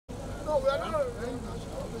No, we are not.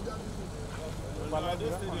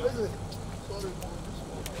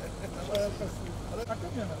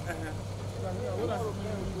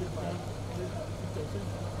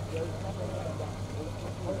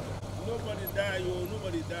 Nobody died,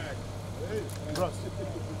 nobody died. Hey, bros.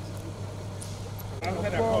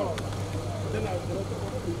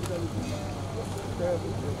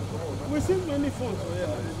 We see many phones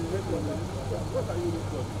here. What are you looking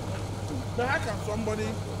for? But how can somebody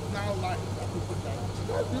now lie?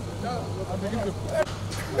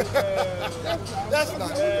 That's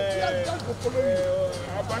not.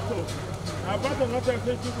 Abato not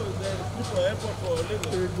every people airport for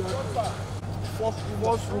Lagos.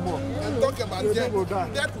 False rumor. And talk about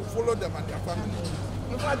death will follow them and their family.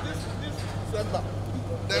 In fact, this December,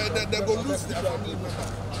 they go lose their family members.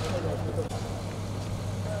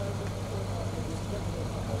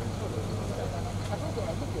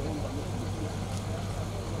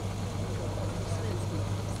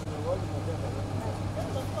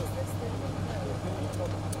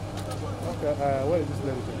 Okay, what is this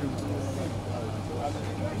lady?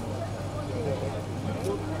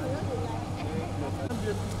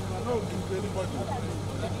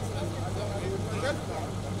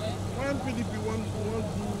 When PDP want to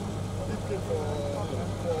do this thing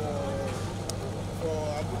for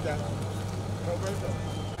Abuja convention.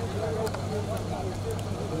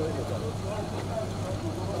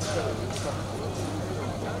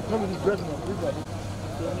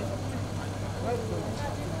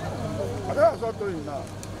 I don't know what I'm now.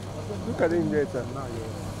 Look at him later now.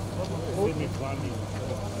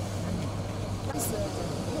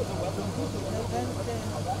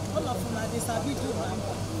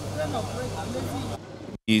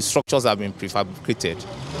 The structures have been prefabricated,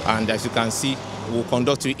 and as you can see, we'll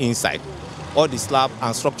conduct you inside. All the slab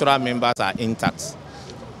and structural members are intact.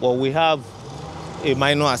 But we have a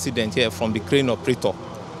minor accident here from the crane operator.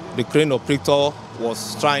 The crane operator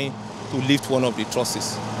was trying to lift one of the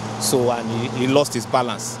trusses, so and he lost his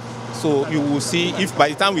balance. So you will see, if by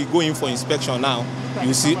the time we go in for inspection now,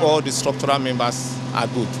 you see all the structural members are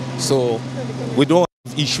good. So we don't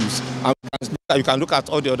have issues. And you can look at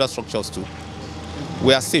all the other structures too.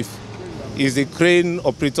 We are safe. It's the crane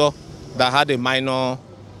operator that had a minor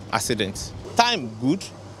accident. Time good,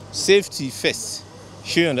 safety first.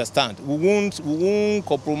 Sure, you understand. We won't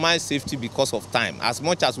compromise safety because of time. As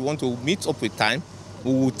much as we want to meet up with time,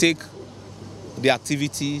 we will take the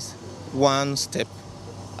activities one step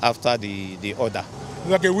after the other.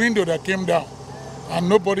 Like a window that came down, and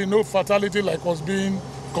no fatality like was being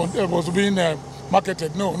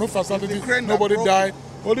marketed. No fatality. Nobody died.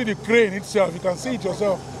 Only the crane itself. You can see it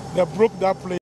yourself. They broke that place.